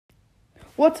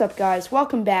What's up, guys?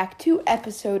 Welcome back to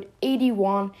episode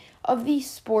 81 of the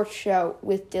Sports Show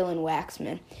with Dylan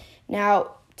Waxman.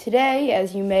 Now, today,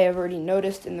 as you may have already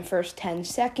noticed in the first 10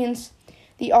 seconds,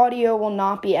 the audio will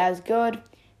not be as good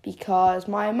because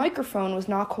my microphone was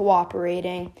not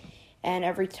cooperating, and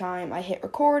every time I hit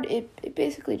record, it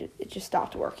just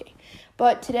stopped working.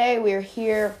 But today, we're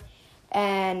here,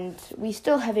 and we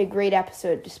still have a great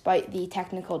episode despite the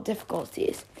technical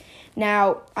difficulties.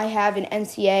 Now, I have an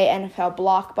NCAA NFL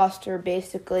blockbuster,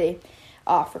 basically.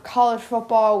 For college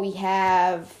football, we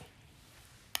have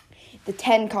the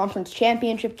 10 conference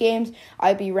championship games.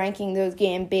 I'll be ranking those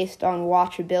games based on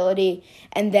watchability,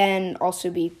 and then also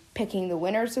be picking the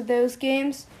winners of those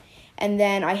games. And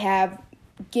then I have,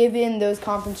 given those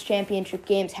conference championship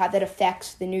games, how that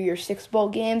affects the New Year's Six Bowl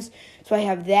games. So I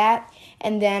have that,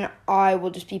 and then I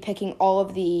will just be picking all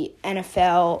of the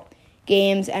NFL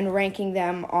games and ranking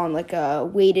them on like a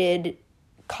weighted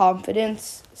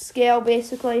confidence scale,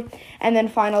 basically. And then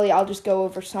finally, I'll just go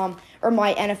over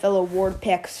my NFL award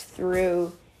picks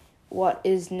through what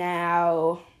is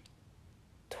now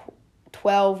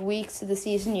 12 weeks of the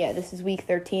season. Yeah, this is week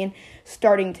 13,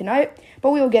 starting tonight.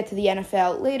 But we will get to the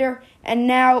NFL later. And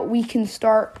now we can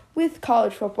start with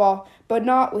college football, but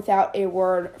not without a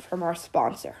word from our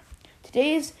sponsor.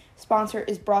 Today's sponsor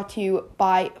is brought to you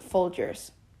by Folgers.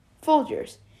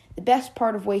 Folgers. The best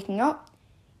part of waking up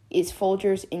is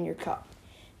Folgers in your cup.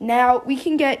 Now, we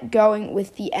can get going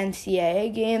with the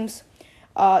NCAA games.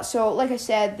 So, like I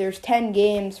said, there's 10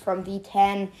 games from the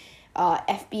 10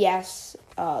 FBS,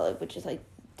 which is like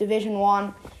Division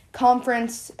I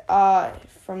conference,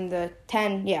 from the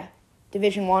 10,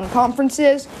 Division I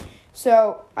conferences.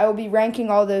 So, I will be ranking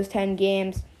all those 10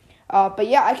 games. But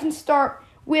yeah, I can start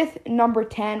with number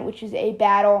 10, which is a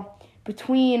battle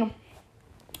between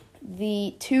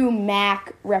the two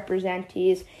MAC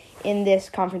representees in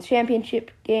this conference championship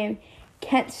game,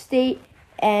 Kent State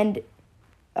and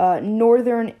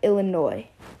Northern Illinois.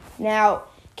 Now,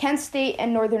 Kent State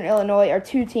and Northern Illinois are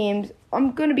two teams,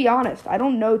 I'm going to be honest, I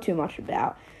don't know too much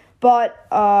about. But,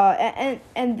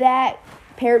 and that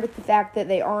paired with the fact that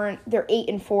they're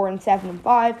 8-4 and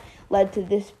 7-5 led to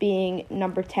this being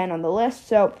number 10 on the list.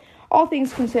 So, all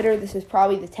things considered, this is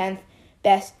probably the 10th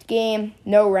best game.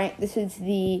 No rank. This is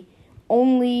the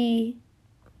only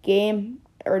game,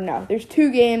 there's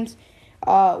two games.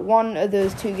 One of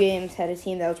those two games had a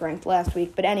team that was ranked last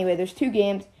week. But anyway, there's two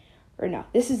games.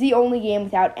 This is the only game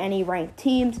without any ranked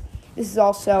teams. This is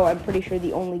also, I'm pretty sure,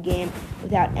 the only game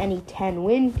without any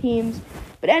 10-win teams.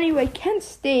 But anyway, Kent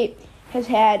State has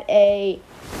had a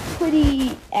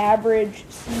pretty average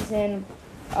season,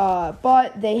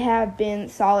 but they have been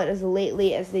solid as of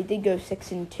lately, as they did go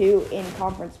 6-2 in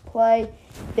conference play.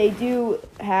 They do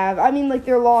have,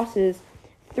 their losses,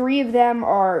 3 of them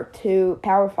are to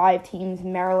Power 5 teams,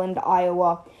 Maryland,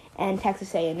 Iowa, and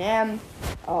Texas A&M,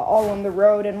 all on the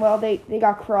road. And, they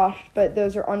got crushed, but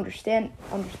those are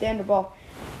understandable.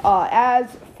 As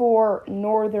for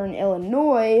Northern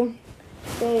Illinois,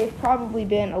 they've probably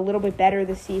been a little bit better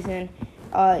this season.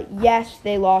 Yes,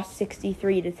 they lost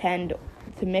 63-10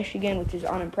 to Michigan, which is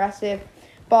unimpressive.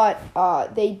 But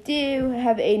they do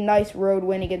have a nice road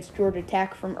win against Georgia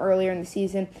Tech from earlier in the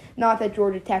season. Not that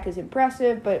Georgia Tech is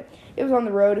impressive, but it was on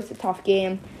the road. It's a tough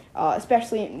game,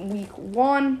 especially in week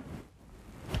 1.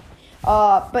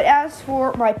 But as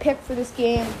for my pick for this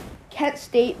game, Kent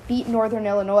State beat Northern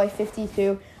Illinois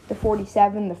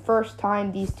 52-47, the first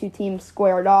time these two teams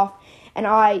squared off. And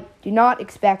I do not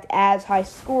expect as high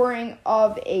scoring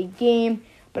of a game,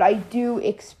 but I do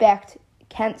expect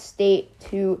Kent State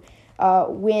to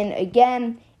win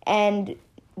again and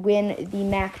win the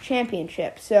MAC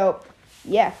championship. So,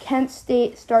 Kent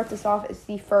State starts us off as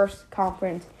the first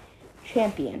conference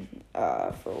champion,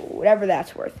 for whatever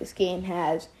that's worth. This game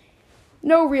has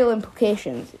no real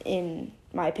implications, in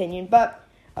my opinion. But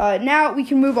now we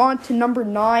can move on to number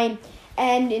 9.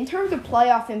 And in terms of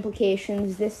playoff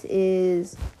implications, this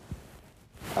is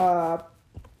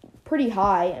pretty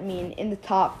high. In the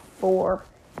top 4.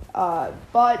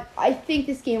 But I think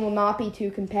this game will not be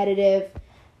too competitive,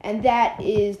 and that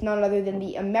is none other than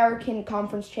the American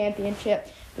Conference Championship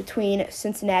between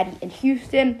Cincinnati and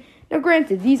Houston. Now,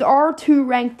 granted, these are 2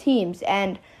 ranked teams,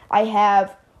 and I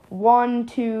have 1,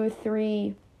 2,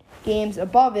 3 games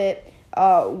above it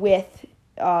with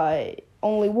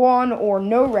only 1 or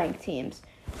no ranked teams.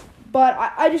 But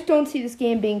I just don't see this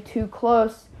game being too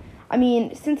close.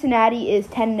 Cincinnati is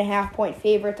 10.5-point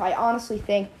favorites. I honestly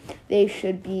think they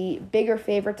should be bigger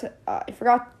favorites. I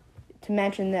forgot to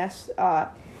mention this.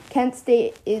 Kent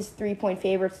State is 3-point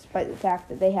favorites, despite the fact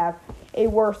that they have a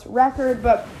worse record.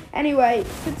 But anyway,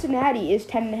 Cincinnati is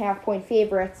 10.5-point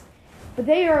favorites. But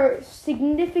they are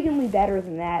significantly better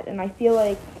than that, and I feel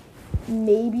like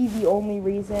maybe the only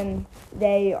reason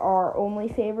they are only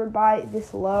favored by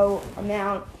this low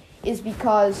amount is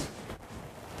because,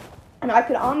 and I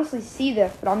could honestly see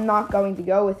this, but I'm not going to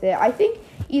go with it. I think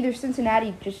either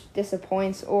Cincinnati just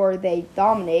disappoints or they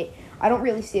dominate. I don't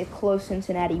really see a close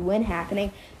Cincinnati win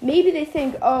happening. Maybe they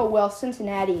think, oh, well,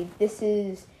 Cincinnati, this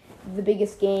is the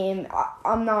biggest game.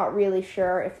 I'm not really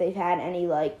sure if they've had any,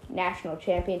 national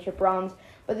championship runs,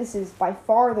 but this is by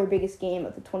far their biggest game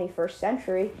of the 21st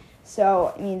century.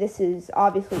 So, this is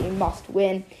obviously a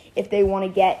must-win if they want to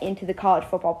get into the college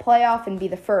football playoff and be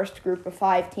the first group of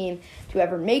 5 team to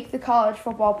ever make the college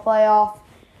football playoff.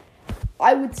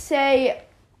 I would say,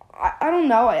 I don't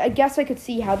know, I guess I could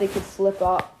see how they could slip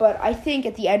up, but I think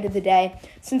at the end of the day,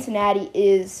 Cincinnati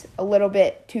is a little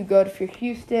bit too good for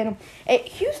Houston. A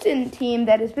Houston team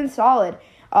that has been solid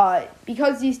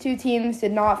because these two teams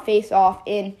did not face off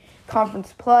in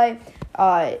conference play.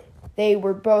 They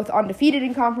were both undefeated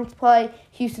in conference play.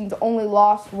 Houston's only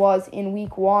loss was in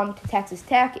Week 1 to Texas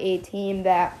Tech, a team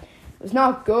that was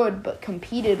not good but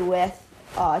competed with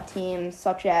teams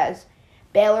such as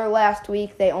Baylor last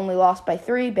week. They only lost by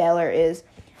 3. Baylor is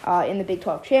in the Big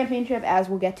 12 championship, as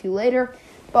we'll get to later.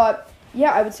 But,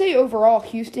 yeah, I would say overall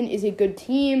Houston is a good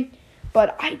team,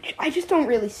 but I just don't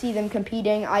really see them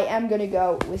competing. I am going to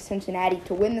go with Cincinnati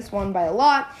to win this one by a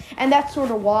lot, and that's sort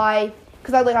of why,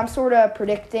 because I'm sort of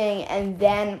predicting, and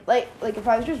then, if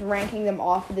I was just ranking them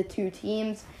off of the two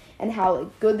teams and how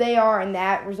good they are and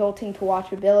that resulting to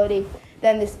watchability,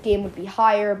 then this game would be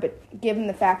higher. But given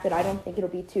the fact that I don't think it'll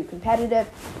be too competitive,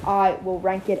 I will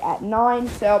rank it at 9.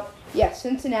 So, yes,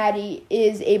 Cincinnati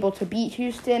is able to beat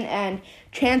Houston, and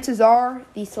chances are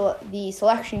the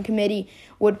selection committee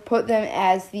would put them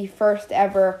as the first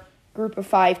ever group of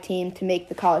 5 team to make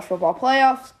the college football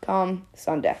playoffs come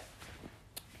Sunday.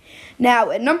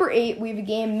 Now, at number 8, we have a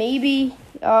game maybe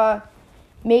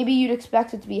you'd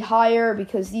expect it to be higher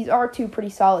because these are two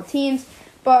pretty solid teams,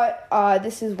 but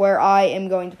this is where I am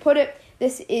going to put it.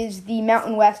 This is the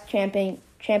Mountain West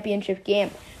championship game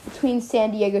between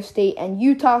San Diego State and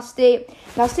Utah State.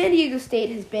 Now, San Diego State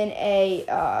has been a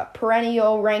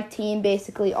perennial ranked team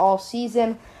basically all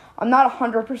season. I'm not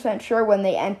 100% sure when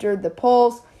they entered the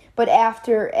polls, but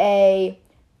after a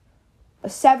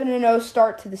 7-0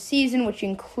 start to the season, which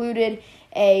included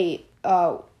a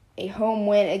home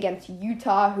win against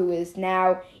Utah, who is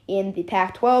now in the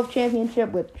Pac-12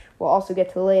 championship, which we'll also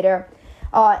get to later.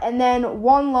 And then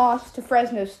one loss to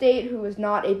Fresno State, who was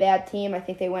not a bad team. I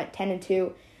think they went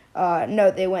 10-2.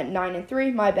 No, they went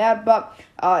 9-3. My bad. But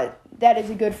that is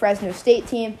a good Fresno State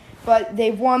team. But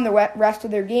they've won the rest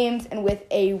of their games, and with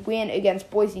a win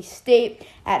against Boise State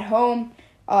at home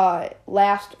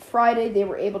last Friday, they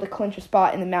were able to clinch a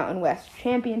spot in the Mountain West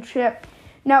Championship.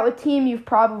 Now, a team you've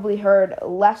probably heard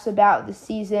less about this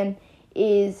season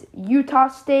is Utah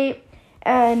State,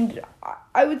 and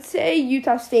I would say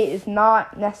Utah State is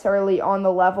not necessarily on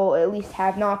the level, at least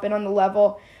have not been on the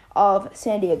level of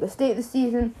San Diego State this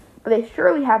season, but they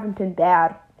surely haven't been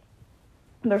bad.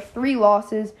 Their 3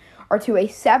 losses are to a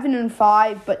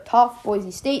 7-5 but tough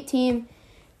Boise State team,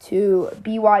 to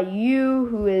BYU,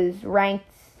 who is ranked,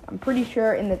 I'm pretty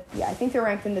sure, I think they're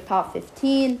ranked in the top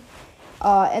 15,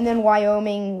 and then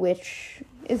Wyoming, which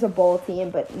is a bowl team,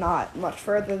 but not much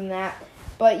further than that.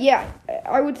 But yeah,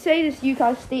 I would say this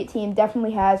Utah State team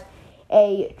definitely has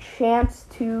a chance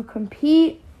to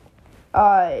compete.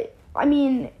 They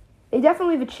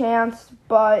definitely have a chance,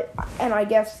 and I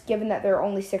guess given that they're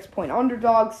only 6-point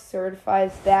underdogs,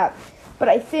 certifies that. But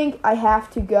I think I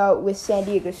have to go with San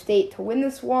Diego State to win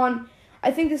this one. I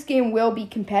think this game will be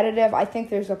competitive. I think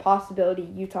there's a possibility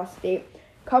Utah State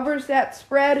covers that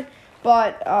spread,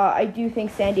 but I do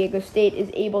think San Diego State is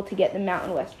able to get the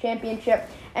Mountain West Championship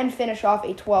and finish off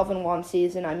a 12-1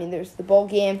 season. There's the bowl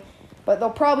game, but they'll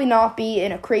probably not be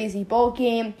in a crazy bowl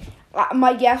game.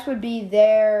 My guess would be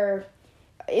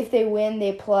if they win,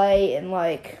 they play in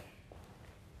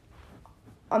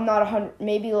I'm not 100,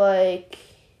 maybe the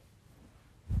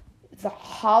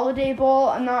Holiday Bowl.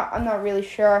 I'm not really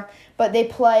sure, but they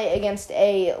play against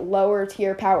a lower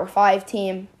tier Power 5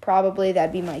 team. Probably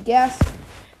that'd be my guess.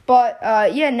 But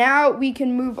now we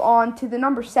can move on to the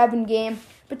number 7 game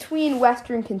between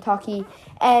Western Kentucky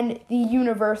and the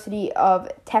University of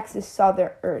Texas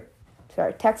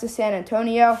San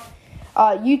Antonio.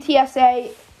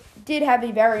 UTSA did have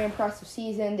a very impressive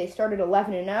season. They started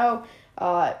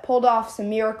 11-0, pulled off some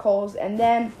miracles, and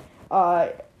then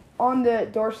on the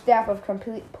doorstep of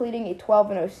completing a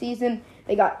 12-0 season,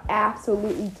 they got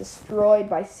absolutely destroyed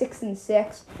by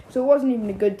 6-6. So it wasn't even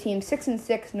a good team.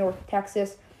 6-6 North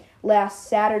Texas last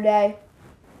Saturday.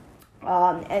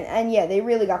 And yeah, they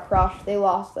really got crushed. They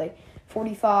lost like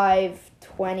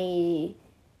 45-20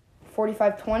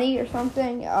 or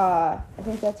something. I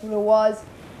think that's what it was.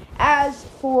 As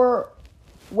for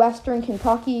Western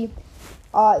Kentucky,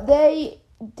 they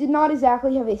did not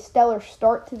exactly have a stellar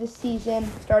start to the season,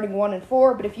 starting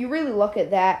 1-4. But if you really look at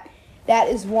that, that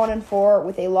is 1-4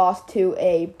 with a loss to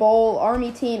a bowl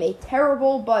Army team, a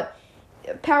terrible but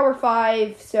Power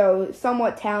 5, so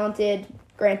somewhat talented.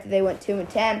 Granted, they went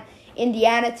 2-10.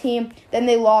 Indiana team. Then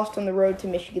they lost on the road to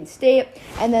Michigan State,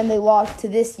 and then they lost to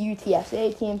this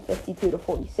UTSA team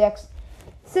 52-46.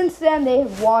 Since then, they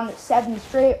have won 7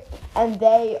 straight, and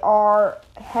they are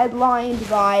headlined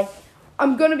by,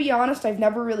 I'm going to be honest, I've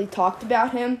never really talked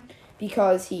about him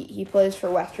because he plays for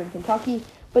Western Kentucky,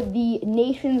 but the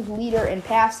nation's leader in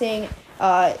passing,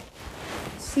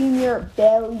 senior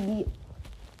Bailey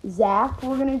Zach,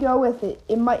 we're going to go with it.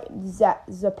 It might,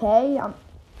 Zappe,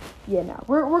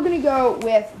 we're going to go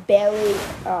with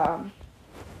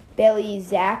Bailey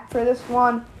Zach for this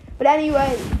one. But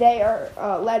anyway, they are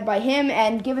led by him,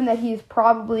 and given that he's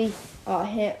probably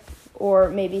him, or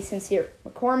maybe Sincere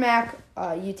McCormack,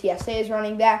 UTSA is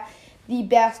running that, the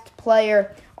best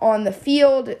player on the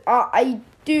field. I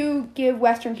do give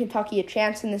Western Kentucky a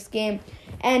chance in this game.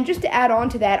 And just to add on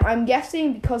to that, I'm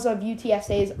guessing because of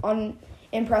UTSA's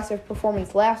unimpressive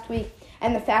performance last week,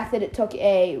 and the fact that it took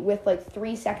with like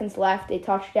 3 seconds left, a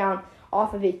touchdown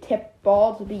off of a tipped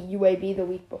ball to beat UAB the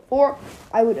week before,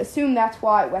 I would assume that's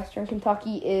why Western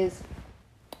Kentucky is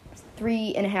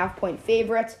 3.5-point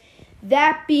favorites.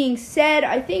 That being said,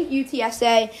 I think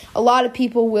UTSA, a lot of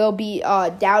people will be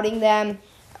doubting them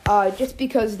just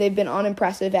because they've been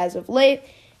unimpressive as of late,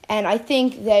 and I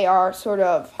think they are sort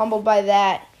of humbled by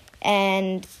that,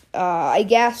 and I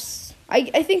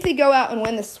think they go out and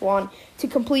win this one to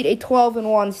complete a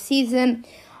 12-1 season.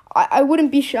 I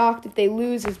wouldn't be shocked if they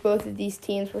lose, as both of these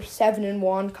teams were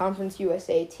 7-1 Conference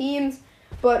USA teams.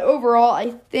 But overall,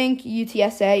 I think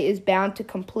UTSA is bound to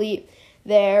complete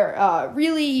their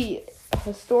really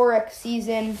historic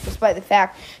season, despite the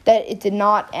fact that it did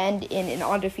not end in an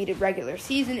undefeated regular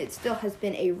season. It still has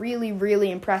been a really, really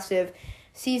impressive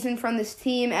season from this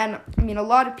team. And, I mean, a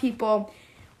lot of people,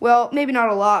 well, maybe not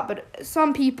a lot, but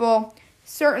some people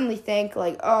certainly think,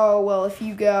 like, oh, well, if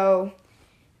you go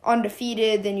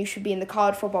undefeated, then you should be in the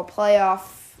college football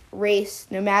playoff race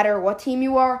no matter what team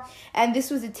you are. And this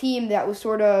was a team that was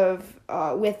sort of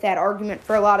with that argument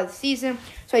for a lot of the season.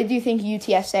 So I do think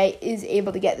UTSA is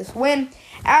able to get this win.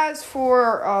 As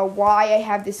for why I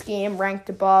have this game ranked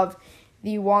above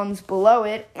the ones below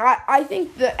it, I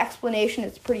think the explanation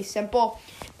is pretty simple.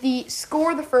 The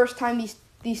score the first time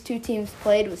these two teams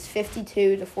played was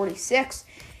 52-46.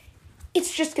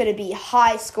 It's just going to be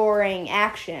high-scoring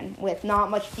action with not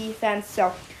much defense,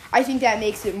 so I think that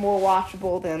makes it more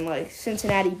watchable than like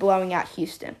Cincinnati blowing out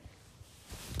Houston.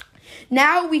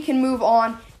 Now we can move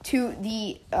on to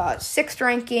the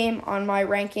 6th-ranked game on my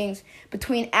rankings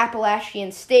between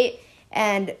Appalachian State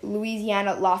and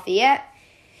Louisiana Lafayette.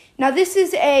 Now this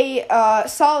is a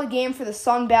solid game for the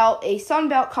Sun Belt, a Sun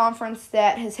Belt conference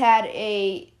that has had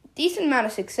a decent amount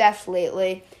of success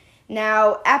lately.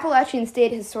 Now, Appalachian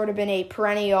State has sort of been a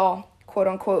perennial,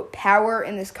 quote-unquote, power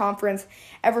in this conference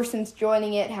ever since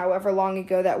joining it, however long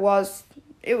ago that was.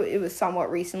 It was somewhat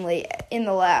recently, in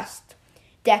the last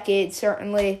decade,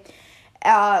 certainly.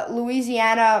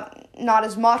 Louisiana, not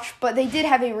as much, but they did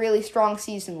have a really strong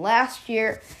season last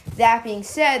year. That being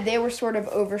said, they were sort of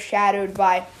overshadowed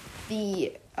by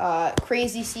the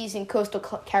crazy season Coastal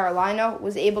Carolina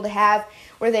was able to have,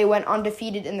 where they went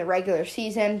undefeated in the regular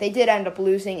season. They did end up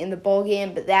losing in the bowl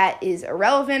game, but that is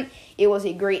irrelevant. It was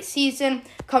a great season.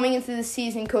 Coming into the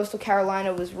season, Coastal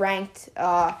Carolina was ranked,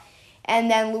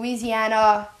 and then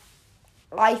Louisiana,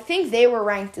 I think they were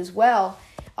ranked as well,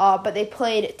 but they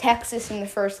played Texas in the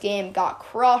first game, got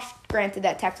crushed. Granted,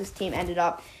 that Texas team ended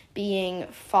up being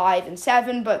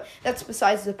 5-7, but that's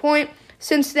besides the point.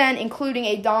 Since then, including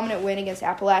a dominant win against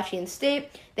Appalachian State,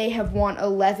 they have won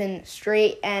 11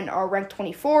 straight and are ranked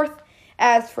 24th.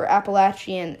 As for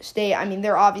Appalachian State, I mean,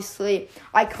 they're obviously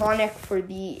iconic for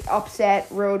the upset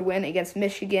road win against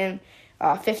Michigan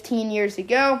 15 years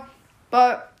ago.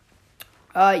 But,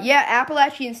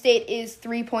 Appalachian State is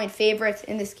 3-point favorites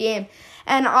in this game.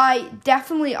 And I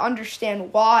definitely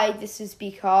understand why. This is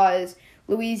because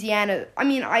Louisiana,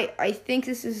 I think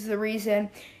this is the reason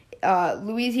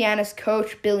Louisiana's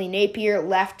coach, Billy Napier,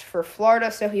 left for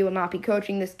Florida, so he will not be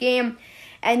coaching this game.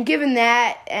 And given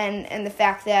that, and the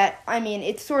fact that,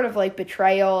 it's sort of like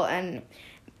betrayal, and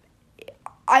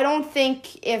I don't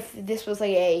think if this was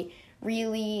like a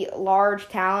really large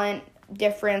talent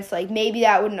difference. Like, maybe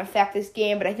that wouldn't affect this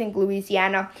game, but I think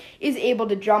Louisiana is able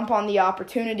to jump on the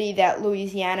opportunity that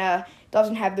Louisiana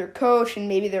doesn't have their coach and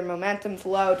maybe their momentum's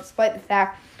low, despite the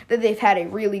fact that they've had a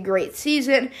really great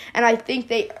season. And I think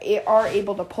they are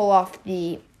able to pull off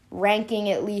the ranking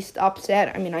at least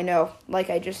upset. I mean, I know, like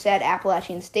I just said,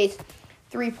 Appalachian State's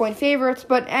 3-point favorites,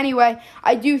 but anyway,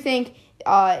 I do think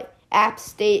App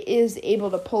State is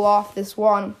able to pull off this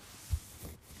one.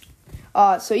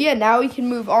 So yeah, now we can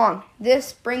move on.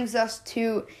 This brings us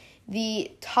to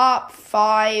the top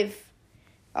 5,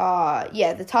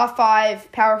 the top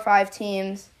 5 Power 5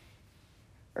 teams.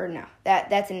 Or no, that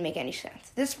didn't make any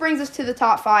sense. This brings us to the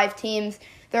top 5 teams.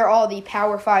 They're all the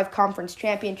Power 5 Conference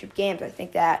Championship games. I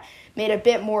think that made a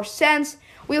bit more sense.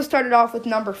 We'll start it off with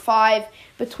number 5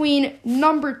 between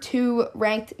number 2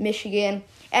 ranked Michigan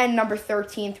and number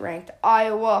 13th ranked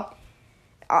Iowa.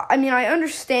 I mean, I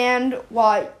understand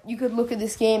why you could look at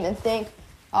this game and think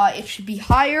it should be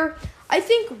higher. I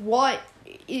think what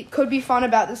it could be fun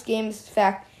about this game is the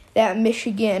fact that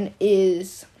Michigan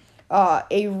is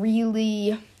a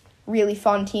really, really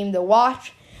fun team to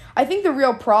watch. I think the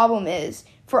real problem is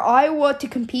for Iowa to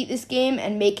compete this game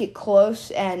and make it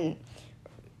close and,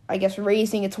 I guess,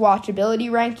 raising its watchability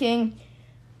ranking,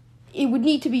 it would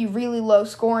need to be really low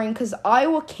scoring because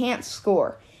Iowa can't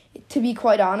score, to be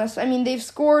quite honest. I mean, they've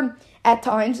scored at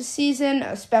times this season,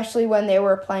 especially when they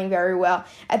were playing very well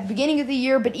at the beginning of the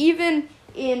year, but even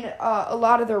in a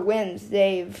lot of their wins,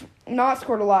 they've not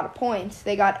scored a lot of points.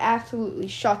 They got absolutely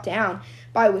shut down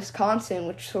by Wisconsin,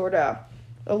 which sort of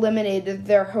eliminated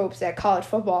their hopes at college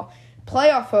football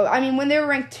playoff hope. I mean, when they were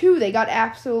ranked 2, they got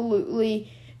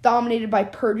absolutely dominated by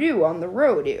Purdue on the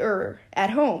road, or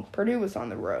at home. Purdue was on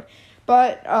the road.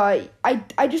 But I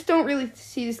just don't really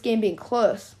see this game being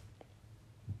close.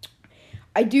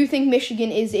 I do think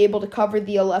Michigan is able to cover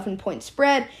the 11-point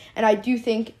spread, and I do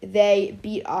think they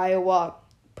beat Iowa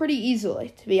pretty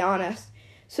easily, to be honest.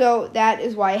 So that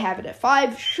is why I have it at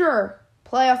 5. Sure,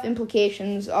 playoff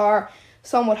implications are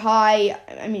somewhat high,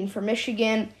 I mean, for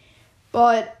Michigan,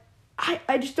 but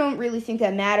I just don't really think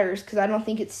that matters because I don't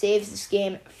think it saves this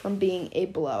game from being a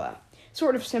blowout.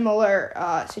 Sort of similar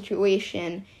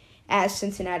situation as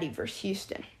Cincinnati versus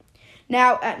Houston.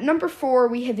 Now, at number 4,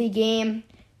 we have a game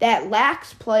that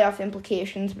lacks playoff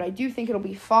implications, but I do think it'll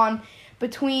be fun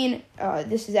between,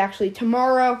 this is actually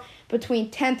tomorrow, between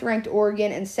 10th ranked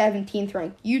Oregon and 17th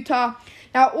ranked Utah.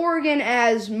 Now, Oregon,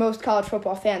 as most college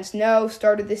football fans know,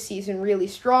 started this season really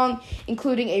strong,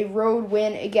 including a road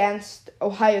win against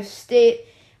Ohio State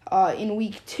in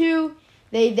week 2.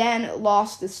 They then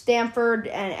lost to Stanford,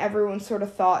 and everyone sort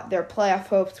of thought their playoff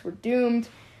hopes were doomed.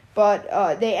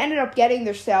 But they ended up getting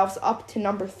themselves up to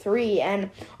number 3,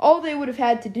 and all they would have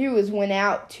had to do is win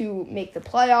out to make the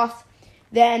playoffs,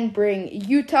 then bring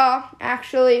Utah,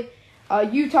 actually.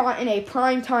 Utah in a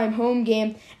primetime home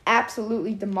game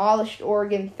absolutely demolished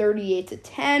Oregon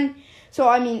 38-10. So,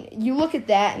 I mean, you look at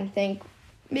that and think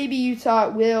maybe Utah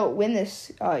will win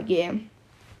this game.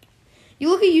 You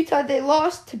look at Utah, they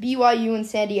lost to BYU and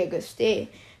San Diego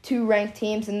State, 2 ranked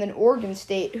teams, and then Oregon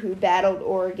State, who battled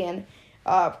Oregon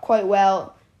quite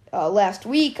well last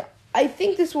week. I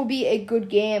think this will be a good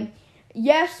game.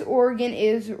 Yes, Oregon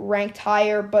is ranked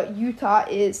higher, but Utah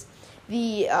is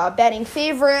the betting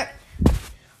favorite.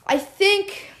 I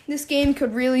think this game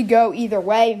could really go either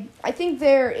way. I think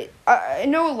I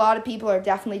know a lot of people are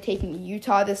definitely taking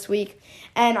Utah this week,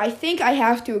 and I think I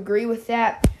have to agree with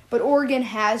that. But Oregon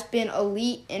has been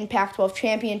elite in Pac-12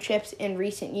 championships in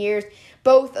recent years.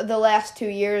 Both of the last 2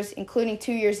 years, including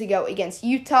 2 years ago against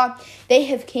Utah, they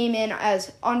have came in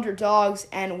as underdogs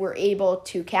and were able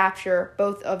to capture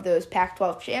both of those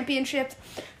Pac-12 championships.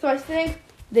 So I think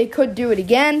they could do it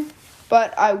again,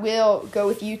 but I will go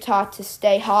with Utah to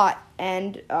stay hot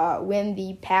and win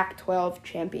the Pac-12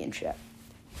 championship.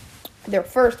 Their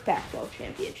first Pac-12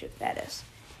 championship, that is.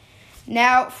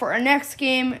 Now, for our next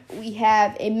game, we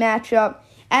have a matchup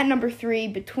at number 3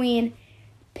 between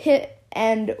Pitt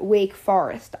and Wake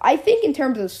Forest. I think in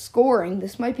terms of scoring,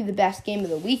 this might be the best game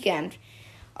of the weekend.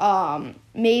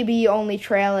 Maybe only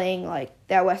trailing like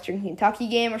that Western Kentucky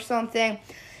game or something.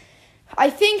 I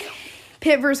think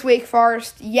Pitt versus Wake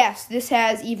Forest, yes, this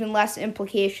has even less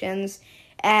implications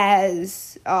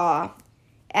as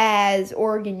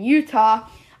Oregon-Utah.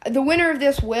 The winner of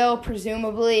this will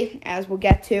presumably, as we'll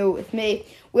get to with me,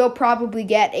 will probably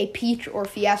get a Peach or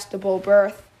Fiesta Bowl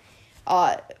berth.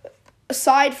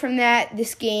 Aside from that,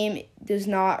 this game does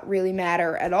not really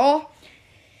matter at all.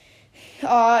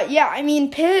 I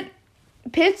mean,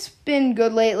 Pitt's been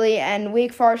good lately, and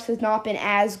Wake Forest has not been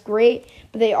as great,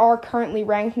 but they are currently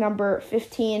ranked number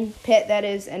 15, Pitt, that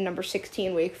is, and number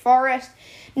 16, Wake Forest.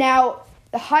 Now,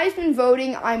 the Heisman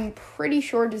voting, I'm pretty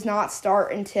sure, does not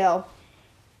start until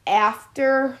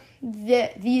after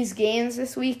these games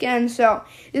this weekend. So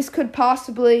this could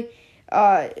possibly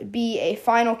be a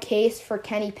final case for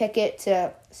Kenny Pickett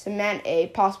to cement a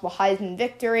possible Heisman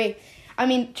victory. I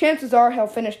mean, chances are he'll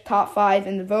finish top 5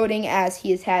 in the voting, as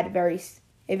he has had a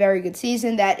very good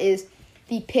season. That is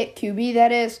the Pitt QB,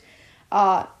 that is.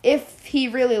 If he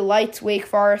really lights Wake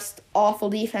Forest awful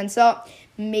defense up,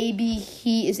 maybe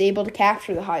he is able to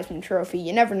capture the Heisman Trophy.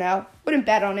 You never know. Wouldn't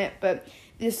bet on it, but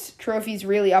this trophy is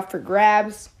really up for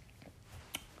grabs.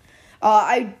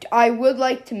 I would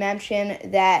like to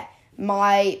mention that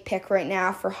my pick right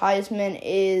now for Heisman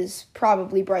is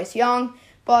probably Bryce Young,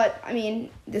 but, I mean,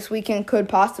 this weekend could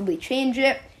possibly change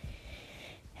it.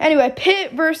 Anyway,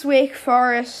 Pitt versus Wake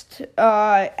Forest.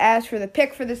 As for the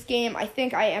pick for this game, I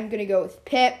think I am going to go with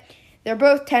Pitt. They're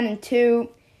both 10-2,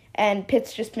 and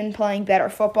Pitt's just been playing better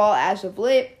football as of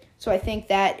late, so I think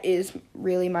that is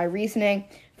really my reasoning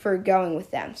for going with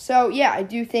them. So, yeah, I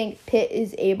do think Pitt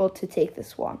is able to take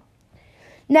this one.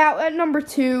 Now, at number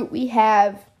 2, we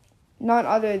have none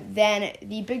other than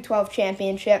the Big 12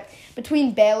 championship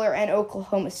between Baylor and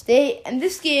Oklahoma State. And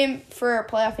this game, for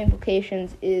playoff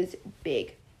implications, is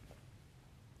big.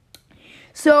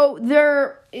 So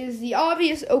there is the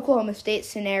obvious Oklahoma State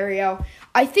scenario.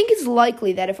 I think it's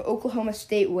likely that if Oklahoma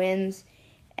State wins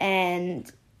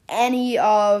and any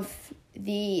of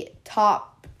the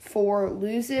top 4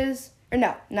 loses, or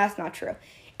no, that's not true.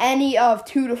 Any of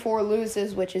 2 to 4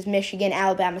 loses, which is Michigan,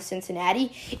 Alabama,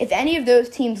 Cincinnati. If any of those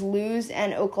teams lose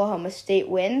and Oklahoma State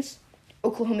wins,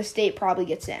 Oklahoma State probably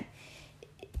gets in.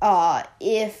 That's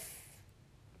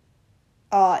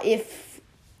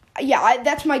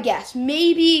my guess.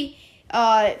 Maybe,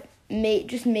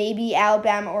 maybe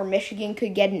Alabama or Michigan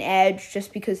could get an edge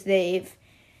just because they've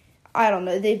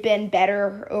been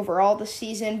better overall this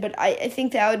season. But I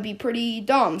think that would be pretty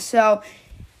dumb. So,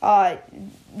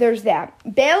 there's that.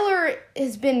 Baylor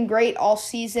has been great all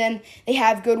season. They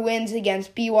have good wins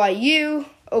against BYU,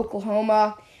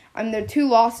 Oklahoma. Their 2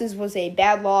 losses was a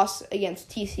bad loss against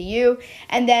TCU,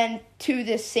 and then to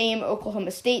this same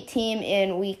Oklahoma State team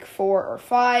in week 4 or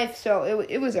 5, so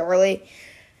it was early.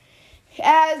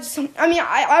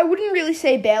 I wouldn't really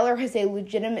say Baylor has a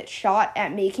legitimate shot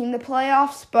at making the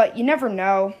playoffs, but you never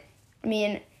know.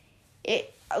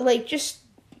 Just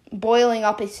boiling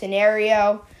up a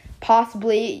scenario,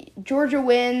 possibly Georgia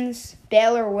wins,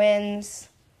 Baylor wins,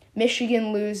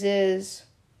 Michigan loses,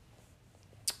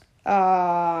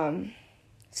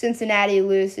 Cincinnati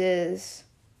loses.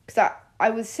 Because I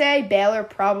would say Baylor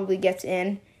probably gets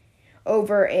in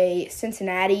over a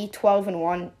Cincinnati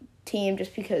 12-1 team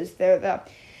just because they're the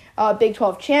Big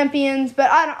 12 champions. But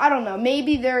I don't know.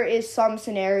 Maybe there is some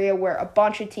scenario where a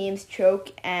bunch of teams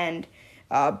choke and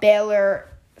Baylor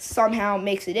somehow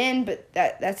makes it in, but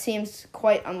that seems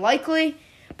quite unlikely.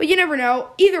 But you never know.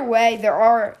 Either way, there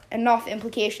are enough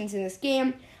implications in this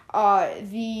game.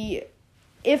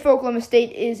 If Oklahoma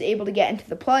State is able to get into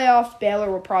the playoffs,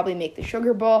 Baylor will probably make the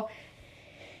Sugar Bowl.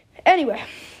 Anyway,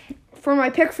 for my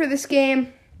pick for this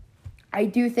game, I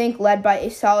do think, led by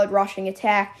a solid rushing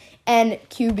attack and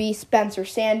QB Spencer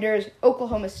Sanders,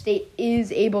 Oklahoma State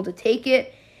is able to take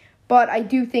it. But I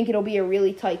do think it'll be a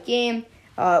really tight game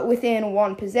within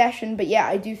 1 possession. But yeah,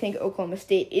 I do think Oklahoma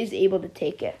State is able to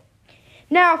take it.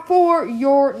 Now, for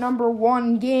your number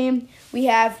 1 game, we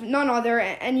have none other,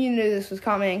 and you knew this was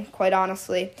coming, quite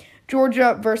honestly,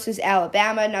 Georgia versus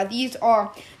Alabama. Now, these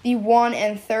are the 1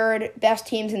 and 3rd best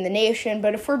teams in the nation,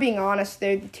 but if we're being honest,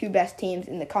 they're the 2 best teams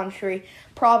in the country,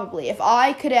 probably. If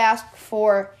I could ask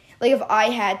for, if I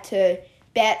had to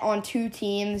bet on 2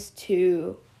 teams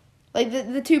to,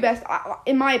 the 2 best,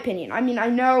 in my opinion. I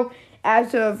know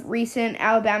as of recent,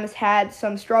 Alabama's had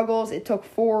some struggles. It took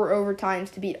 4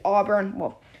 overtimes to beat Auburn.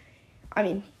 Well,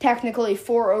 technically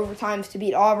 4 overtimes to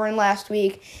beat Auburn last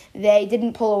week. They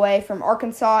didn't pull away from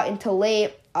Arkansas until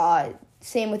late.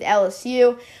 Same with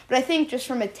LSU. But I think just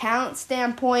from a talent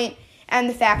standpoint and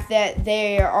the fact that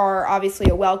they are obviously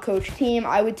a well-coached team,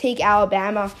 I would take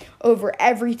Alabama over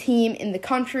every team in the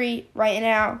country right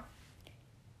now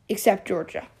except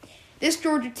Georgia. This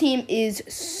Georgia team is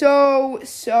so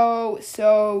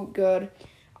good.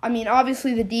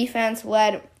 Obviously the defense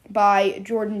led by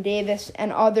Jordan Davis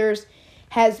and others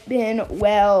has been,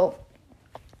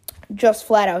 just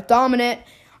flat out dominant.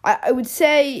 I would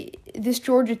say this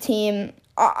Georgia team,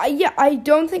 I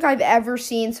don't think I've ever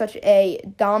seen such a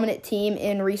dominant team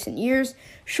in recent years.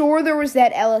 Sure, there was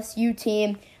that LSU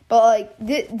team, but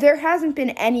there hasn't been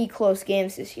any close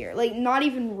games this year, not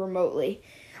even remotely.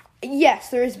 Yes,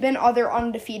 there has been other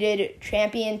undefeated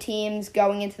champion teams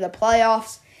going into the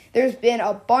playoffs There's been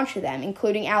a bunch of them,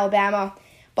 including Alabama,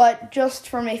 but just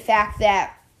from a fact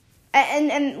that,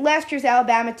 and last year's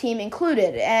Alabama team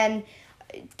included, and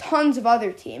tons of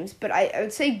other teams, but I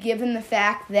would say given the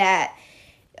fact that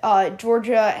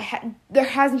Georgia, there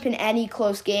hasn't been any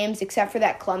close games except for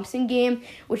that Clemson game,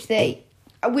 which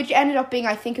ended up being,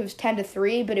 I think it was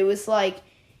 10-3, but it was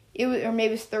or maybe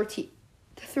it was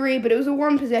 13-3, but it was a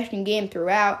one-possession game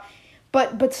throughout.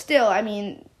 But still, I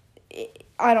mean,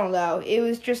 I don't know. It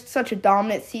was just such a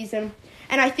dominant season,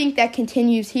 and I think that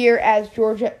continues here as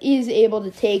Georgia is able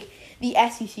to take the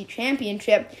SEC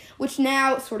championship, which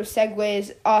now sort of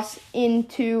segues us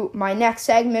into my next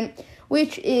segment,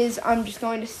 which is I'm just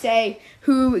going to say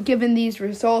who, given these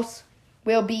results,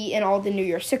 will be in all the New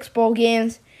Year's Six bowl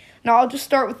games. Now, I'll just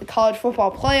start with the college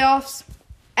football playoffs.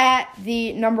 At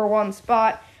the number 1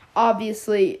 spot,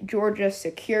 obviously, Georgia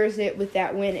secures it with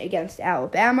that win against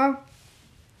Alabama.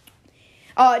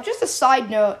 Just a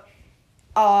side note,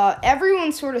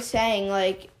 everyone's sort of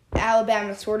saying,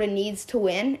 Alabama sort of needs to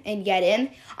win and get in.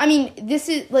 I mean, this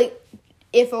is,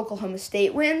 if Oklahoma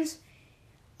State wins,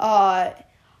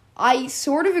 I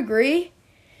sort of agree.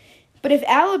 But if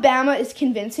Alabama is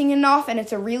convincing enough and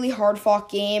it's a really hard-fought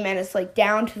game and it's,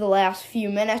 down to the last few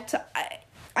minutes,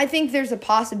 I think there's a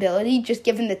possibility, just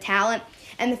given the talent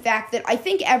and the fact that I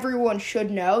think everyone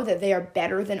should know that they are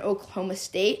better than Oklahoma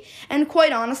State, and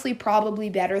quite honestly,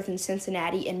 probably better than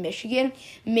Cincinnati and Michigan.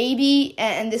 Maybe,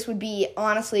 and this would be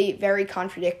honestly very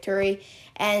contradictory,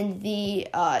 and the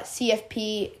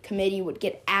CFP committee would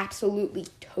get absolutely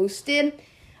toasted.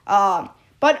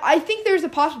 But I think there's a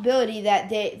possibility that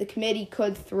the committee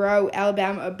could throw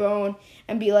Alabama a bone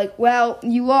and be like, well,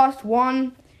 you lost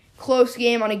one close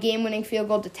game on a game-winning field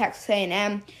goal to Texas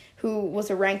A&M, who was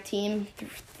a ranked team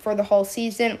for the whole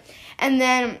season. And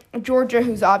then Georgia,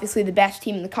 who's obviously the best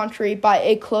team in the country by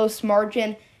a close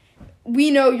margin.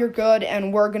 We know you're good,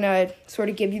 and we're going to sort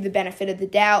of give you the benefit of the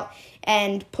doubt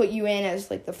and put you in as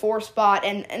the 4 spot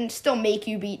and still make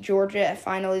you beat Georgia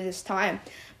finally this time.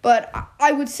 But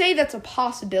I would say that's a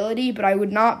possibility, but I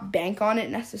would not bank on it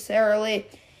necessarily.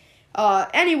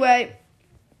 Anyway,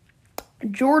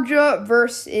 Georgia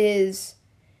versus...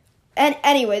 And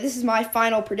anyway, this is my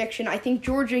final prediction. I think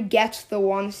Georgia gets the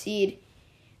 1 seed.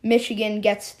 Michigan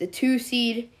gets the 2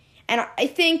 seed. And I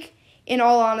think, in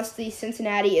all honesty,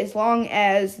 Cincinnati, as long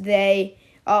as they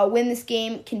win this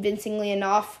game convincingly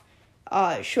enough,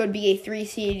 should be a 3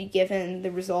 seed given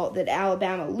the result that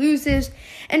Alabama loses.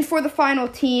 And for the final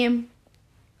team,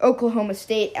 Oklahoma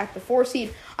State at the 4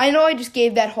 seed. I know I just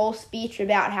gave that whole speech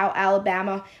about how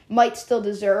Alabama might still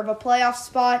deserve a playoff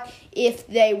spot if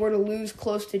they were to lose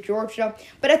close to Georgia.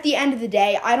 But at the end of the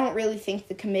day, I don't really think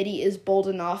the committee is bold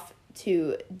enough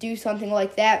to do something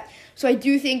like that. So I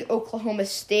do think Oklahoma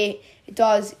State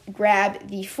does grab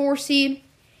the 4 seed.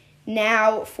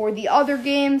 Now for the other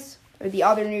games, or the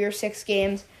other New Year's Six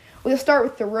games, we'll start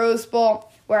with the Rose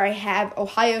Bowl, where I have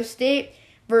Ohio State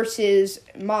versus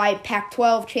my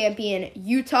Pac-12 champion,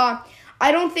 Utah.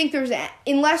 I don't think there's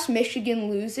unless Michigan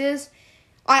loses,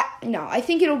 I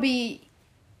think it'll be,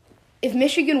 if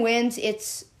Michigan wins,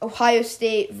 it's Ohio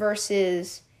State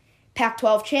versus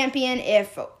Pac-12 champion.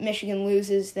 If Michigan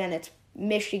loses, then it's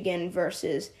Michigan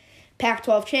versus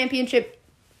Pac-12 champion.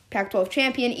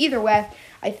 Either way,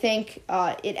 I think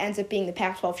it ends up being the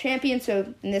Pac-12 champion.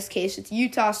 So in this case, it's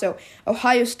Utah. So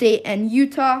Ohio State and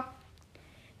Utah.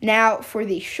 Now for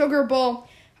the Sugar Bowl,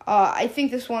 I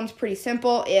think this one's pretty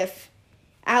simple. If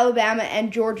Alabama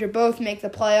and Georgia both make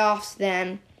the playoffs,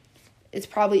 then it's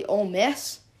probably Ole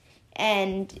Miss.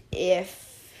 And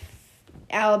if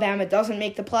Alabama doesn't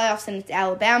make the playoffs, then it's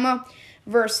Alabama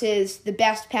versus the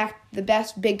best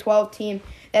Big 12 team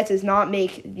that does not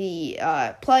make the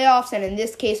playoffs. And in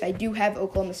this case, I do have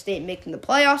Oklahoma State making the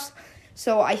playoffs.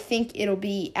 So I think it'll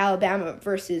be Alabama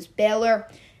versus Baylor,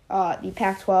 the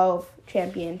Pac-12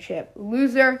 championship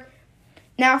loser.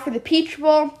 Now for the Peach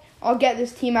Bowl, I'll get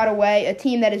this team out of the way, a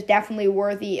team that is definitely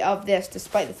worthy of this,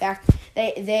 despite the fact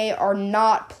they are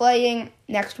not playing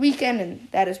next weekend, and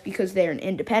that is because they're an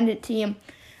independent team.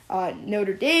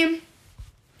 Notre Dame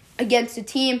against a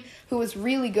team who was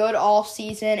really good all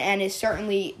season and is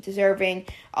certainly deserving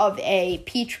of a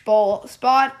Peach Bowl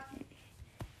spot,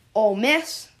 Ole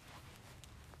Miss.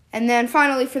 And then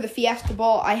finally for the Fiesta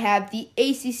Bowl, I have the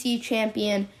ACC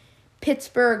champion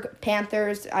Pittsburgh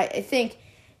Panthers. I think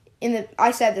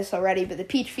I said this already, but the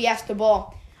Peach Fiesta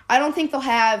Bowl, I don't think they'll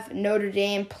have Notre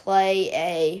Dame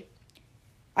play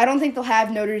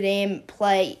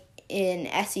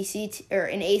in SEC or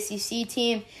an ACC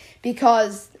team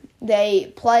because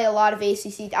they play a lot of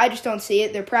ACC. I just don't see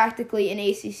it. They're practically an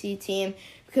ACC team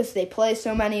because they play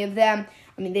so many of them.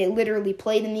 I mean, they literally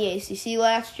played in the ACC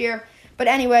last year. But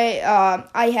anyway,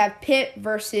 I have Pitt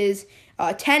versus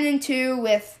 10-2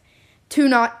 with 2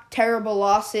 not terrible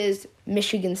losses,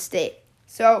 Michigan State.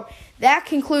 So that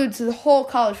concludes the whole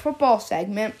college football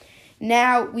segment.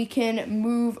 Now we can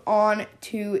move on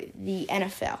to the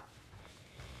NFL.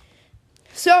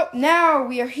 So now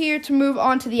we are here to move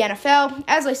on to the NFL.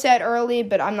 As I said early,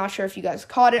 but I'm not sure if you guys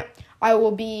caught it, I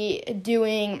will be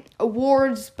doing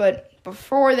awards, but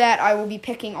before that, I will be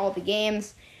picking all the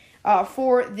games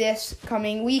for this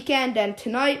coming weekend. And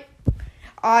tonight,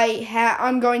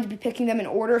 I'm going to be picking them in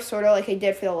order, sort of like I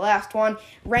did for the last one,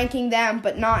 ranking them,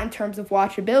 but not in terms of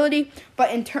watchability, but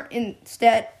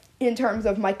instead in terms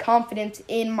of my confidence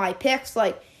in my picks.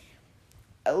 Like,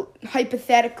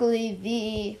 hypothetically,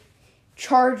 the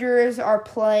Chargers are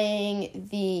playing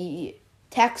the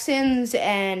Texans,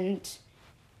 and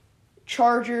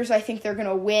Chargers, I think they're going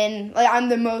to win. Like, I'm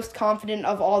the most confident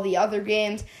of all the other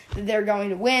games that they're going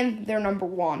to win. They're number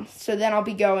 1. So then I'll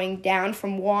be going down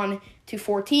from 1 to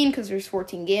 14 because there's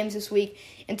 14 games this week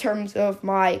in terms of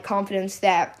my confidence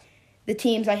that the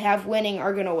teams I have winning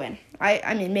are going to win.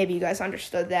 I mean, maybe you guys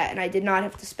understood that, and I did not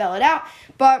have to spell it out.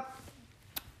 But,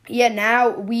 yeah, now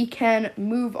we can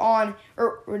move on,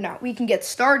 or no, we can get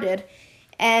started.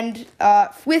 And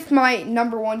with my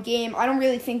number 1 game, I don't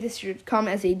really think this should come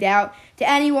as a doubt to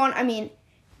anyone. I mean,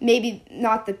 maybe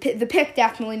not the pick,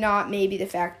 definitely not. Maybe the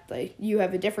fact that you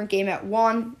have a different game at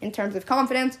 1 in terms of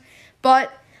confidence.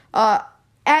 But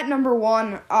at number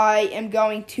 1, I am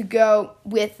going to go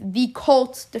with the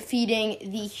Colts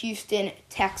defeating the Houston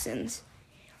Texans.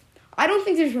 I don't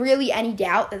think there's really any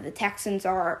doubt that the Texans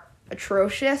are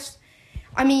atrocious.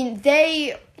 I mean,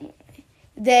 they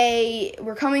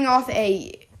were coming off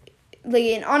an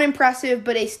unimpressive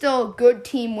but a still good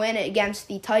team win against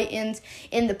the Titans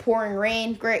in the pouring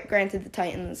rain. Granted, the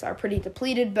Titans are pretty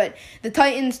depleted, but the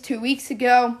Titans 2 weeks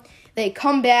ago, they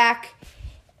come back.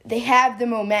 They have the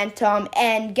momentum,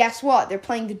 and guess what? They're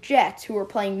playing the Jets, who are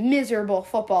playing miserable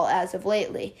football as of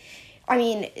lately. I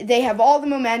mean, they have all the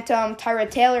momentum.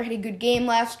 Tyrod Taylor had a good game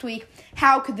last week.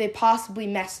 How could they possibly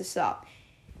mess this up?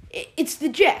 It's the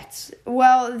Jets.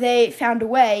 Well, they found a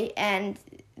way, and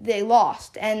they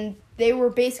lost. And they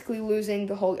were basically losing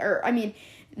the whole...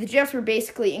 the Jets were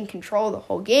basically in control of the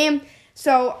whole game.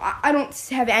 So I don't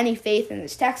have any faith in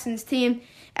this Texans team.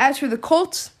 As for the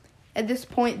Colts, at this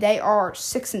point, they are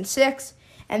 6-6,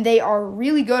 and they are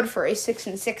really good for a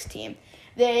 6-6 team.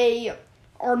 They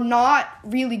are not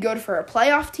really good for a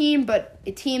playoff team, but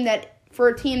a team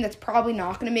that's probably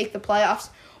not going to make the playoffs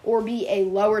or be a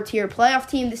lower tier playoff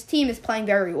team, this team is playing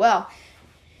very well.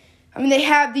 I mean, they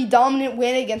have the dominant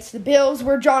win against the Bills,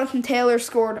 where Jonathan Taylor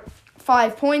scored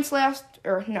 5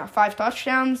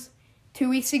 touchdowns 2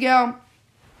 weeks ago.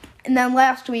 And then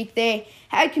last week, they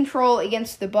had control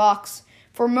against the Bucs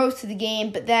for most of the game,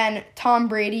 but then Tom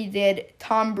Brady did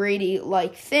Tom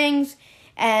Brady-like things,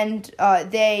 and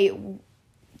they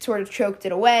sort of choked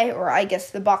it away, or I guess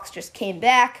the Bucs just came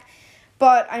back.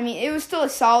 But, I mean, it was still a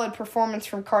solid performance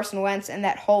from Carson Wentz and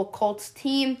that whole Colts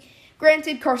team.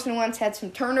 Granted, Carson Wentz had some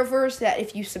turnovers that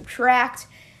if you subtract,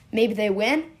 maybe they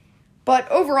win. But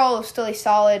overall, it was still a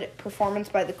solid performance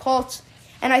by the Colts.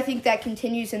 And I think that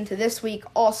continues into this week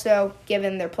also,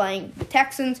 given they're playing the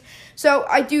Texans. So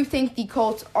I do think the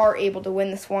Colts are able to win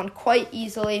this one quite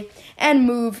easily and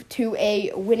move to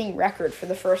a winning record for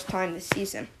the first time this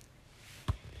season.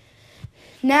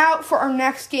 Now, for our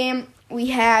next game,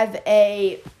 we have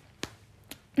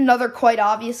another quite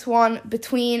obvious one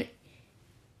between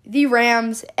the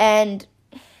Rams and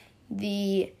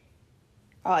the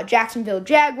Jacksonville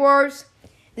Jaguars.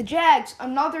 The Jags,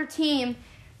 another team,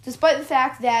 despite the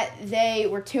fact that they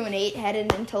were 2-8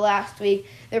 headed into last week,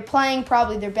 they're playing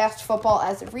probably their best football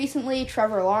as of recently.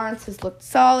 Trevor Lawrence has looked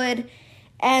solid,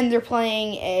 and they're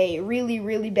playing a really,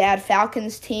 really bad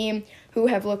Falcons team who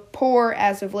have looked poor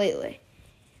as of lately.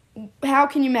 How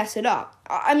can you mess it up?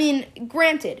 I mean,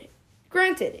 granted,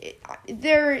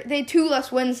 they had 2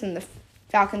 less wins than the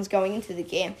Falcons going into the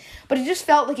game, but it just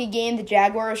felt like a game the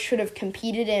Jaguars should have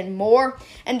competed in more,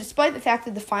 and despite the fact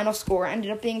that the final score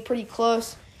ended up being pretty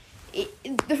close,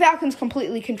 the Falcons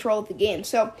completely controlled the game.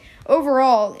 So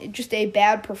overall, just a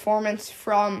bad performance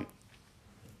from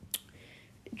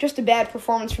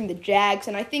the Jags,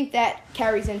 and I think that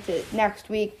carries into next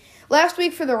week. Last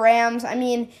week for the Rams, I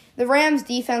mean, the Rams'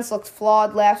 defense looked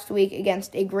flawed last week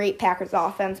against a great Packers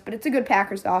offense, but it's a good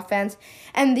Packers offense.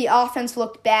 And the offense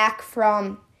looked back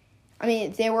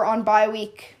they were on bye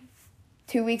week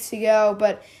 2 weeks ago,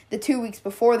 but the 2 weeks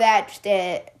before that, just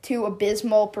 2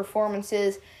 abysmal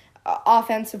performances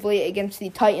offensively against the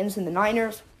Titans and the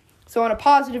Niners. So on a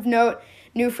positive note,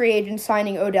 new free agent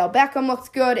signing Odell Beckham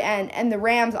looked good, and the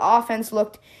Rams' offense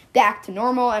looked back to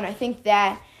normal, and I think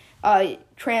that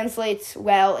translates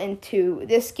well into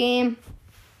this game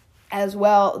as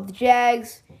well. The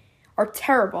Jags are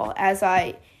terrible, as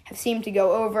I have seemed to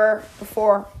go over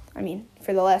before,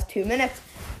 for the last 2 minutes.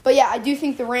 But yeah, I do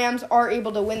think the Rams are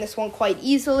able to win this one quite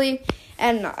easily,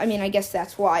 and I guess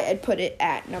that's why I'd put it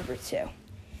at number 2.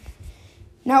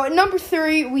 Now, at number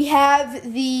 3, we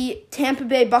have the Tampa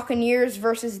Bay Buccaneers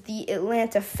versus the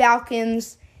Atlanta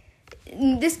Falcons.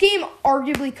 This game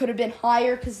arguably could have been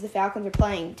higher because the Falcons are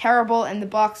playing terrible, and the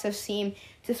Bucs have seemed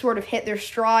to sort of hit their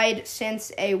stride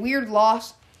since a weird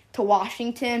loss to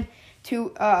Washington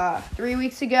 3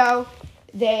 weeks ago.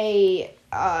 They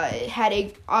had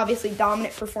a obviously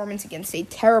dominant performance against a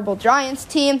terrible Giants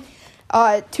team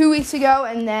 2 weeks ago,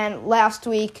 and then last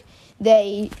week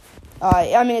they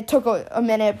it took a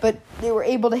minute, but they were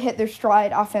able to hit their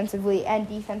stride offensively and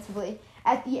defensively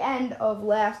at the end of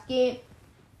last game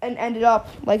and ended up,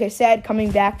 like I said, coming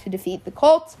back to defeat the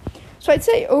Colts. So I'd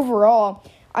say overall,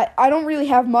 I don't really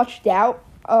have much doubt.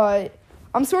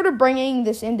 I'm sort of bringing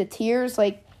this into tiers.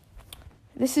 Like,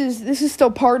 this is still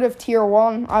part of Tier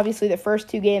 1, obviously the first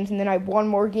 2 games, and then I have one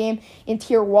more game in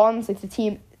Tier 1s, like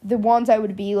the ones I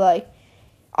would be like,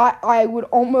 I would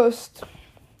almost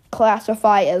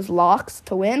classify as locks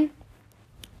to win.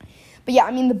 But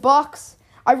yeah, the Bucs,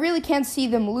 I really can't see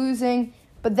them losing.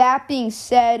 But that being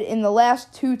said, in the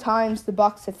last 2 times the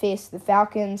Bucs have faced the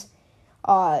Falcons,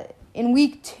 in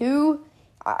week 2,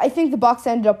 I think the Bucs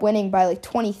ended up winning by like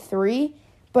 23,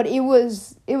 but it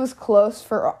was close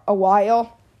for a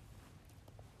while.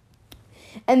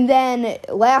 And then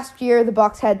last year the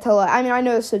Bucs had to, I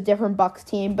know it's a different Bucs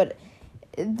team, but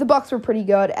the Bucs were pretty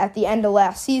good at the end of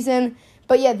last season.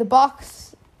 But yeah, the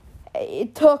Bucs,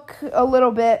 it took a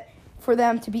little bit for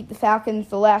them to beat the Falcons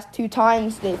the last 2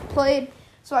 times they've played.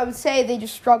 So I would say they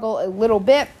just struggle a little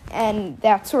bit, and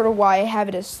that's sort of why I have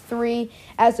it as 3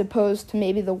 as opposed to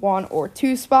maybe the 1 or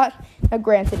 2 spot. Now,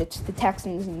 granted, it's the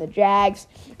Texans and the Jags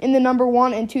in the number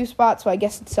 1 and 2 spot, so I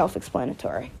guess it's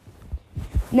self-explanatory.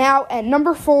 Now, at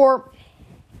number 4,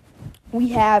 we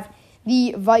have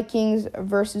the Vikings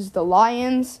versus the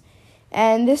Lions.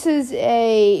 And this is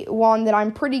a one that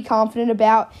I'm pretty confident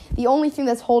about. The only thing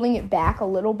that's holding it back a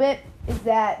little bit is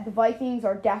that the Vikings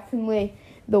are definitely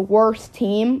the worst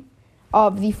team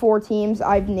of the 4 teams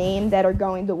I've named that are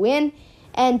going to win.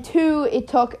 And 2, it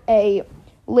took a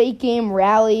late game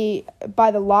rally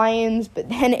by the Lions, but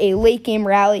then a late game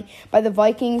rally by the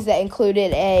Vikings that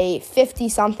included a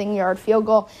 50-something yard field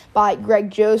goal by Greg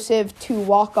Joseph to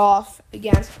walk off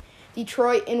against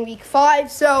Detroit in week 5.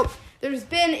 So there's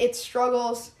been its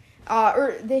struggles,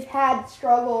 they've had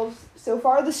struggles so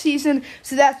far this season,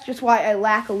 so that's just why I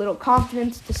lack a little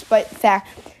confidence, despite the fact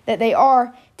that they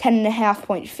are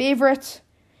 10.5-point favorites.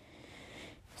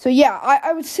 So yeah,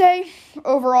 I would say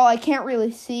overall I can't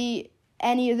really see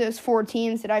any of those 4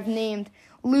 teams that I've named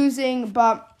losing,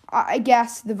 but I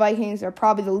guess the Vikings are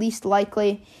probably the least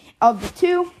likely of the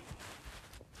 2.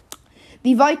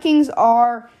 The Vikings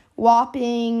are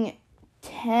whopping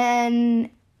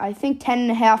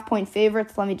 10.5-point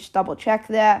favorites. Let me just double check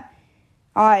that.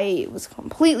 I was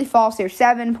completely false. They're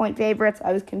 7-point favorites.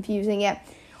 I was confusing it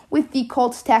with the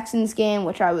Colts-Texans game,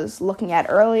 which I was looking at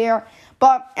earlier.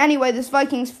 But anyway, this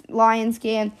Vikings-Lions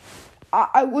game,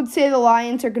 I would say the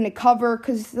Lions are going to cover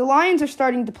because the Lions are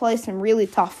starting to play some really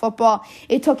tough football.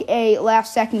 It took a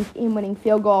last-second game-winning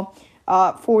field goal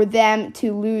for them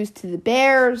to lose to the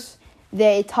Bears.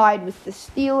 They tied with the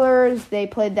Steelers. They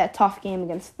played that tough game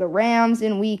against the Rams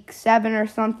in week 7 or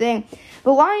something.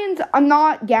 The Lions, I'm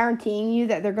not guaranteeing you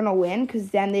that they're going to win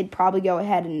because then they'd probably go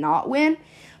ahead and not win.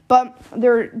 But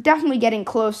they're definitely getting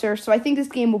closer, so I think this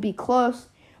game will be close.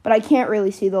 But I can't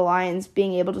really see the Lions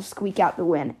being able to squeak out the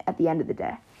win at the end of the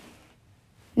day.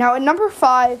 Now, at number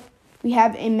 5, we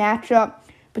have a matchup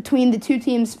between the 2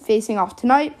 teams facing off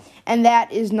tonight, and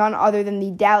that is none other than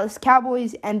the Dallas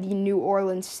Cowboys and the New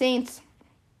Orleans Saints.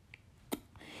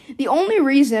 The only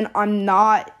reason I'm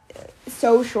not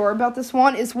so sure about this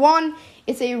one is, 1,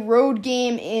 it's a road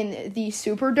game in the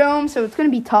Superdome, so it's going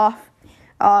to be tough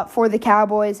for the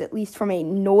Cowboys, at least from a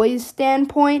noise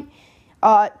standpoint.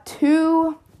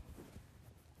 2,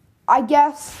 I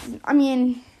guess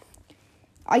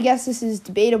this is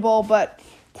debatable, but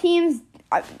teams,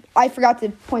 I forgot to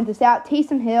point this out.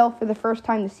 Taysom Hill, for the first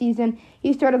time this season,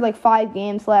 he started like 5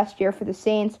 games last year for the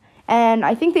Saints, and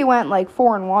I think they went like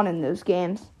 4-1 in those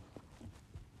games.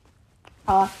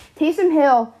 Taysom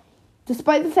Hill,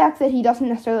 despite the fact that he doesn't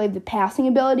necessarily have the passing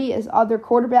ability as other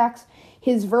quarterbacks,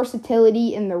 his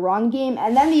versatility in the run game,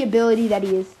 and then the ability that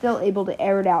he is still able to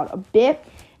air it out a bit,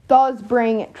 does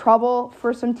bring trouble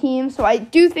for some teams. So I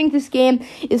do think this game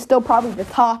is still probably the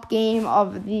top game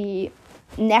of the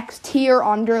next tier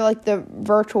under like the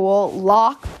virtual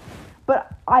lock. But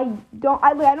I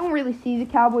don't really see the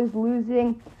Cowboys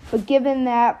losing. But given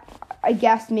that, I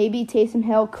guess maybe Taysom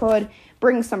Hill could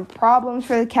bring some problems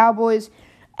for the Cowboys,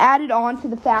 added on to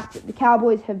the fact that the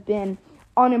Cowboys have been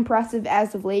unimpressive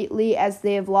as of lately, as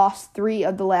they have lost 3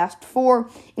 of the last 4,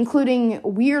 including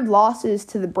weird losses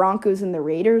to the Broncos and the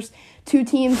Raiders, 2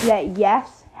 teams that,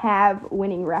 yes, have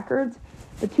winning records,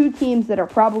 but 2 teams that are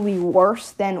probably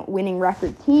worse than winning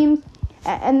record teams.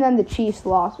 And then the Chiefs'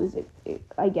 loss was,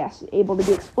 I guess, able to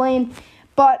be explained.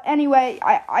 But anyway,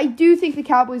 I do think the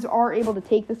Cowboys are able to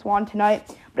take this one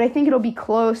tonight, but I think it'll be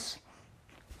close.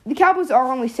 The Cowboys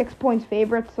are only 6 points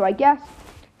favorites, so I guess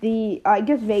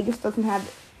Vegas doesn't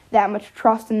have that much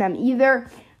trust in them either.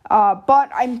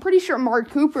 But I'm pretty sure Amari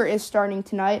Cooper is starting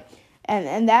tonight,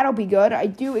 and that'll be good. I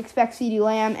do expect CeeDee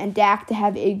Lamb and Dak to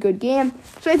have a good game.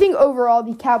 So I think overall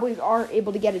the Cowboys are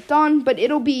able to get it done, but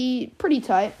it'll be pretty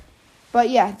tight. But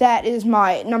yeah, that is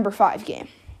my number 5 game.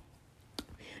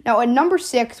 Now at number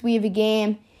 6, we have a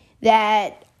game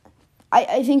that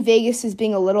I think Vegas is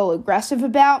being a little aggressive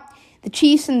about. The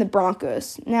Chiefs and the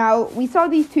Broncos. Now, we saw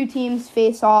these 2 teams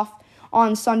face off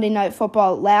on Sunday Night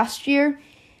Football last year.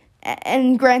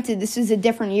 And granted, this is a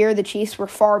different year. The Chiefs were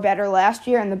far better last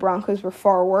year, and the Broncos were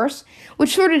far worse,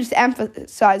 which sort of just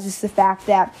emphasizes the fact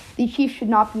that the Chiefs should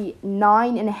not be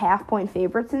 9.5-point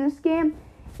favorites in this game.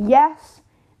 Yes,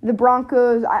 the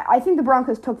Broncos, I think the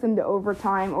Broncos took them to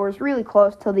overtime, or was really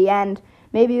close till the end.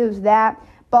 Maybe it was that.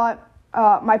 But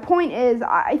my point is,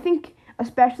 I think,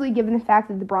 especially given the fact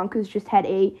that the Broncos just had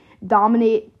a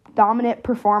dominant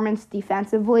performance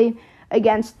defensively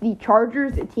against the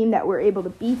Chargers, a team that were able to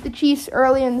beat the Chiefs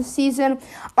early in the season.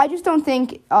 I just don't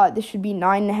think this should be a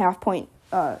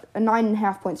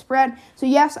 9.5-point spread. So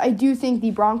yes, I do think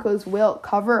the Broncos will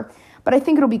cover, but I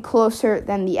think it'll be closer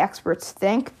than the experts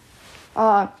think.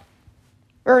 I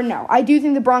do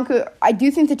think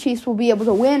the Chiefs will be able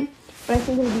to win, but I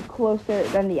think it'll be closer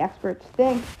than the experts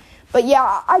think. But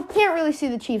yeah, I can't really see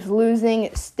the Chiefs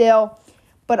losing still,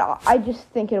 but I just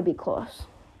think it'll be close.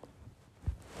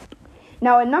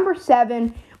 Now, at number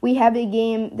 7, we have a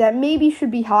game that maybe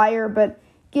should be higher, but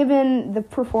given the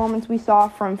performance we saw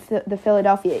from the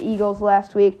Philadelphia Eagles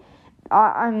last week,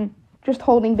 I'm just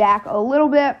holding back a little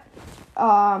bit.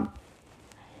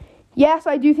 Yes,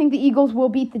 I do think the Eagles will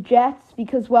beat the Jets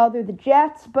because, well, they're the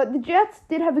Jets, but the Jets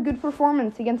did have a good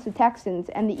performance against the Texans,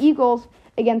 and the Eagles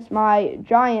against my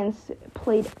Giants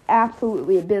played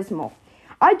absolutely abysmal.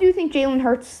 I do think Jalen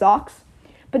Hurts sucks,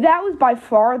 but that was by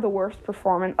far the worst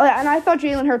performance. And I thought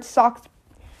Jalen Hurts sucked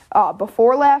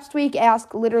before last week.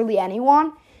 Ask literally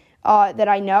anyone that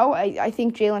I know. I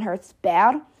think Jalen Hurts is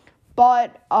bad.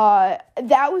 But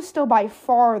that was still by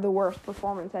far the worst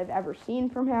performance I've ever seen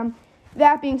from him.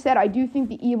 That being said, I do think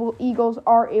the Eagles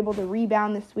are able to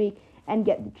rebound this week and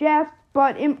get the Jets.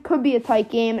 But it could be a tight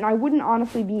game, and I wouldn't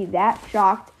honestly be that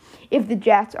shocked if the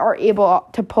Jets are able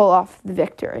to pull off the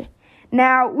victory.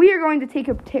 Now, we are going to take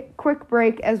a quick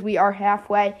break as we are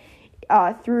halfway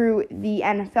through the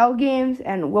NFL games,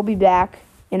 and we'll be back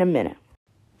in a minute.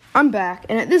 I'm back,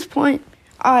 and at this point,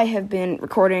 I have been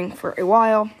recording for a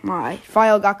while. My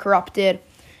file got corrupted.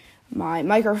 My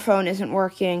microphone isn't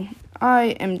working.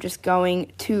 I am just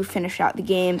going to finish out the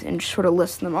games and just sort of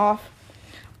list them off.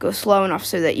 Go slow enough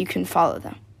so that you can follow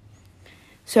them.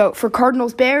 So for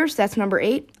Cardinals-Bears, that's number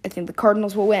 8. I think the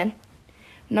Cardinals will win.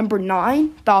 Number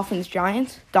 9,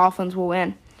 Dolphins-Giants. Dolphins will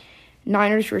win.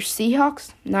 Niners versus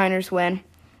Seahawks. Niners win.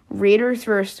 Raiders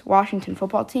versus Washington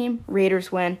football team.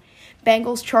 Raiders win.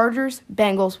 Bengals-Chargers.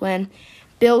 Bengals win.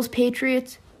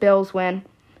 Bills-Patriots. Bills win.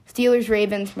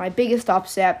 Steelers-Ravens, my biggest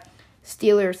upset.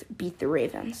 Steelers beat the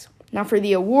Ravens. Now for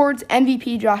the awards,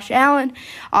 MVP Josh Allen,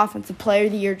 Offensive Player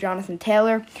of the Year Jonathan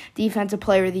Taylor, Defensive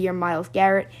Player of the Year Myles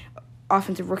Garrett,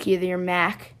 Offensive Rookie of the Year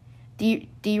Mac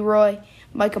DeRoy,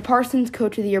 Micah Parsons,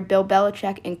 Coach of the Year Bill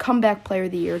Belichick, and Comeback Player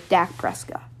of the Year Dak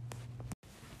Prescott.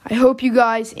 I hope you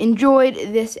guys enjoyed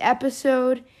this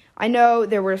episode. I know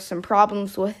there were some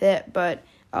problems with it, but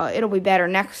it'll be better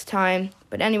next time.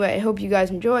 But anyway, I hope you guys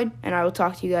enjoyed, and I will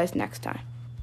talk to you guys next time.